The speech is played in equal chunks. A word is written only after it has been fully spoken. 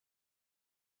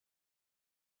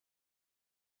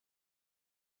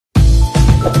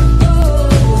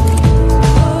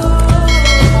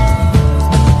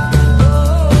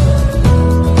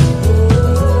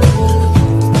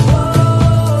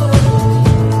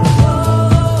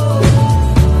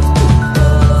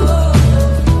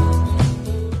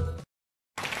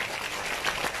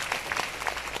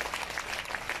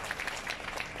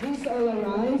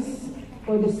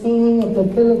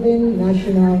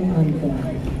national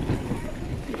anthem.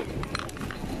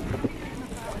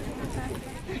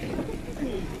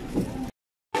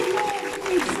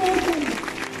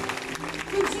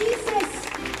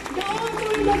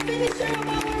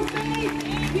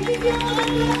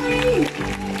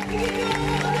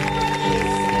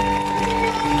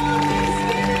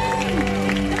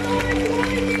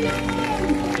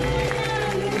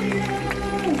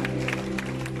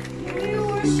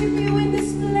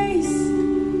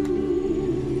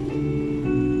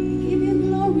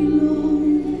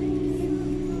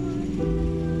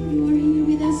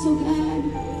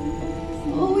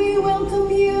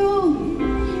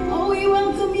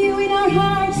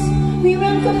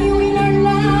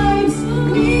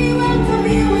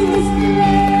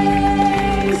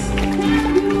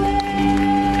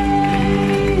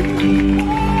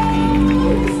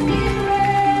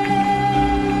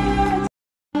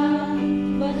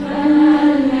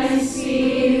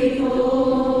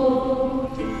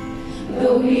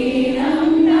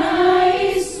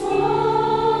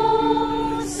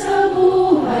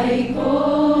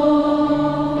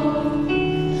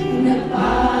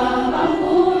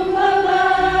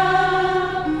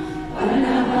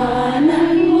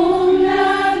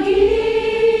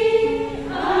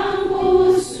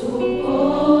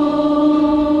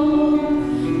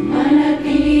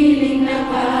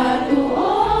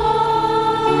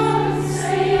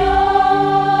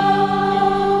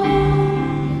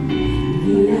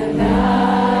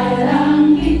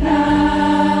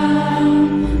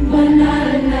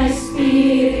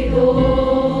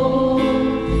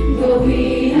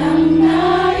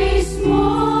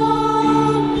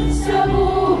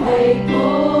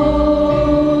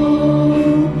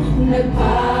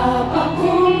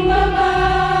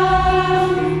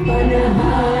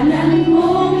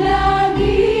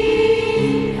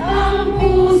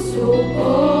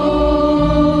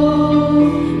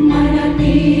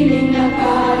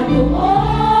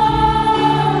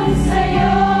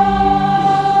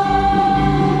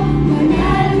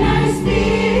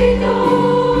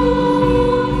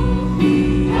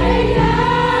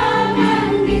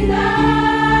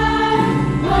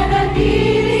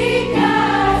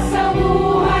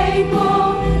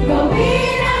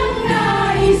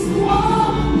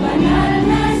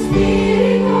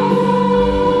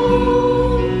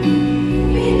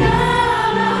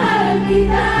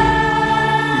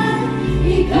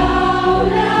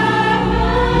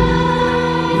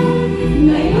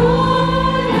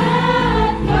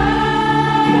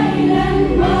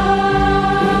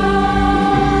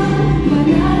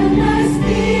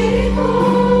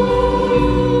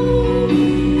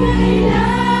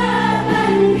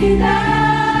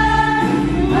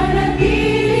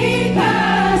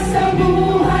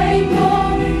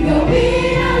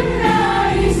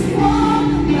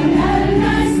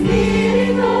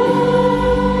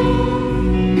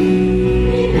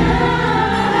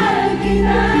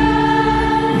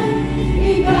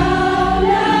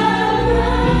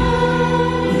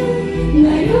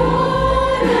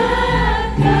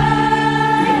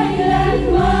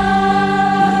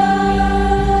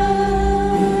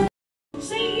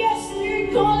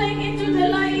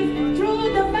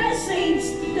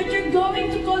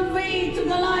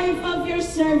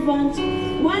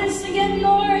 Once again,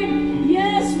 Lord,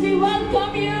 yes, we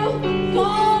welcome you.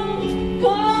 Come,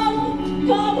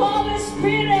 Holy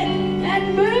Spirit,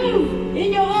 and move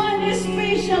in your own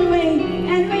special way.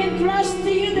 And we entrust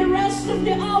to you the rest of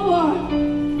the hour.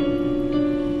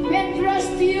 We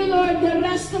entrust to you, Lord, the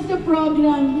rest of the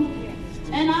program.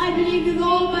 And I believe with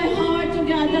all my heart, oh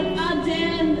God, that at the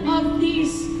end of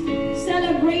this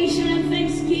celebration and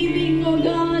thanksgiving, oh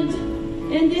God,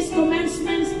 in this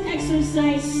commencement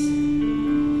exercise,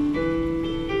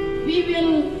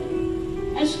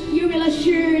 you will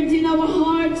assure in our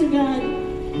hearts, oh God,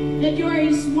 that you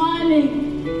are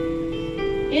smiling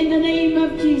in the name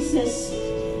of Jesus.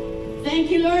 Thank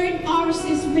you, Lord. Ours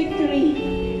is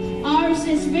victory. Ours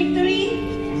is victory.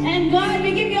 And God,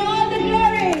 we give you all the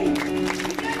glory. We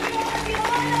give you all the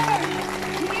honor.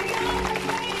 We give you all the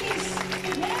praise.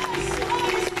 Yes,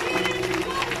 Holy Spirit,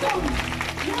 welcome.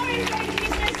 Glorify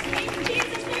Jesus. In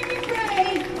Jesus' name we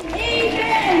pray.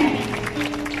 Amen.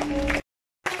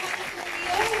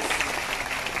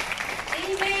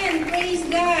 Amen. Praise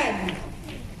God.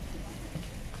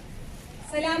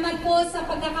 Salamat po sa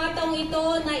pagkakataong ito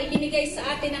na ibinigay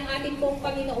sa atin ng ating pong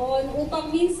Panginoon upang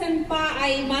minsan pa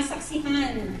ay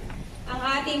masaksihan ang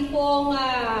ating pong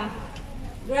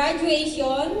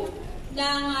graduation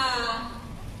ng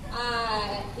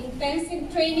intensive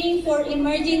training for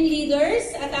emerging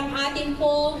leaders at ang ating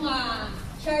pong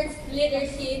church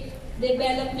leadership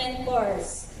development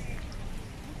course.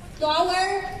 To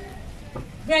our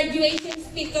graduation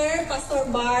speaker, Pastor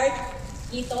Bart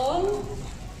Itel.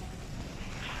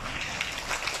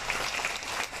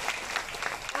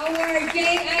 Our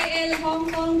JIL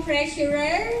Hong Kong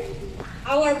Treasurer,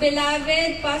 our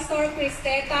beloved Pastor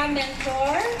Cristeta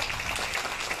Mentor,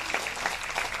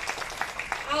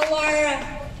 our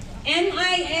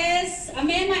MIS.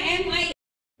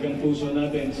 Ang puso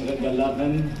natin sa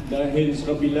kagalakan dahil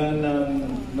sa kabila ng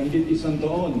mahigit isang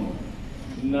taon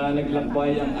na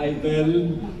naglakbay ang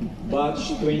Itel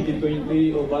Batch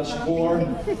 2020 o Batch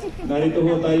 4. Narito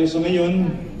ho tayo sa ngayon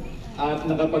at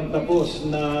nakapagtapos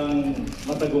ng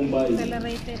matagumpay.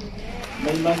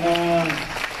 May mga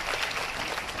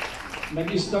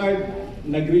nag-start,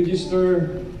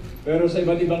 nag-register, pero sa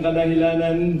iba't ibang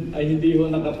kadahilanan ay hindi ho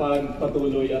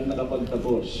nakapagpatuloy at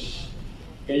nakapagtapos.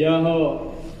 Kaya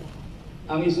ho,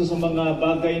 ang isa sa mga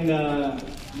bagay na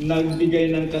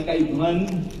nagbigay ng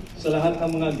kakaibahan sa lahat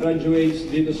ng mga graduates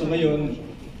dito sa ngayon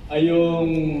ay yung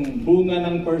bunga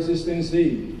ng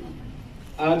persistency.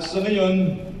 At sa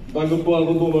ngayon, bago po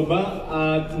ako bumaba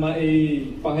at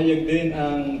maipahayag din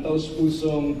ang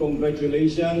taus-pusong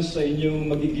congratulations sa inyong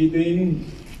magigiting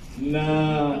na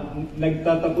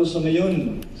nagtatapos sa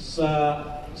ngayon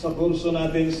sa kurso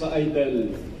natin sa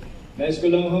Itel. Nais ko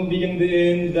lang hong bigyang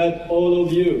diin that all of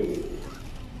you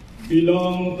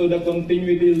belong to the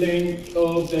continuity link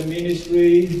of the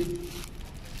ministry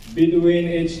between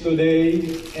its today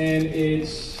and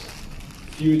its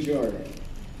future.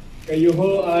 Kayo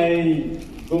ho ay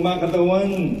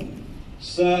kumakatawan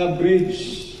sa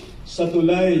bridge, sa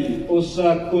tulay o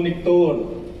sa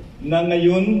konektor na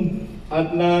ngayon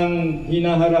at ng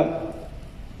hinaharap.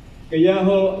 Kaya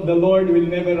ho, the Lord will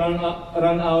never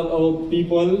run out of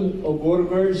people, of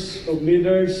workers, of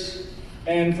leaders.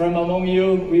 And from among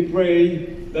you, we pray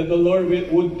that the Lord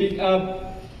would pick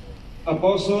up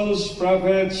apostles,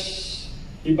 prophets,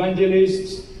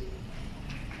 evangelists,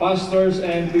 pastors,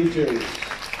 and preachers.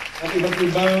 At iba't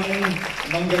ibang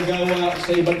manggagawa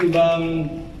sa iba't ibang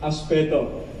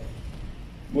aspeto.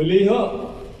 Muli ho,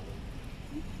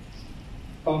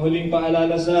 panghuling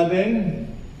paalala sa atin,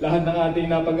 lahat ng ating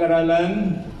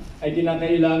napag-aralan ay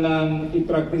kinakailangang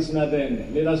i-practice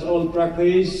natin. Let us all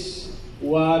practice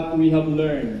what we have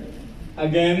learned.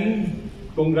 Again,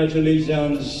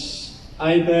 congratulations,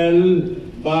 Itel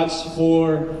Batch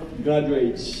 4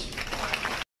 graduates.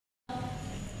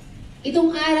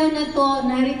 Itong araw na to,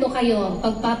 narito kayo,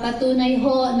 pagpapatunay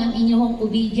ho ng inyong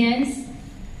obedience,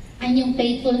 ang inyong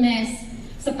faithfulness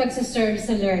sa pagsaserve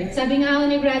sa Lord. Sabi nga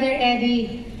ni Brother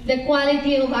Eddie, the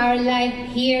quality of our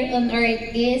life here on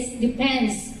earth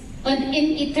depends on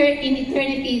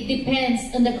eternity depends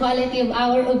on the quality of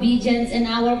our obedience and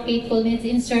our faithfulness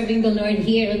in serving the Lord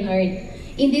here on earth.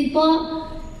 Indeed po,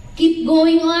 keep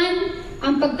going on.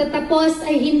 Ang pagtatapos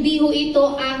ay hindi ho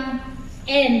ito ang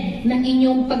end ng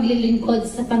inyong paglilingkod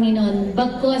sa Panginoon.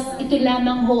 Bagkus ito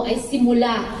lamang ho ay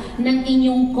simula ng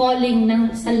inyong calling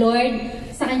sa Lord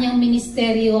sa kanyang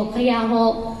ministeryo. Kaya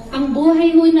ho, ang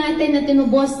buhay ho natin na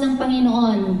tinubos ng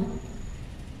Panginoon,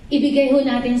 ibigay ho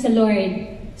natin sa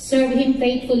Lord. Serve Him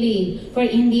faithfully, for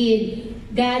indeed,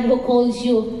 God who calls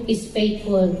you is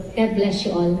faithful. God bless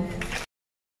you all.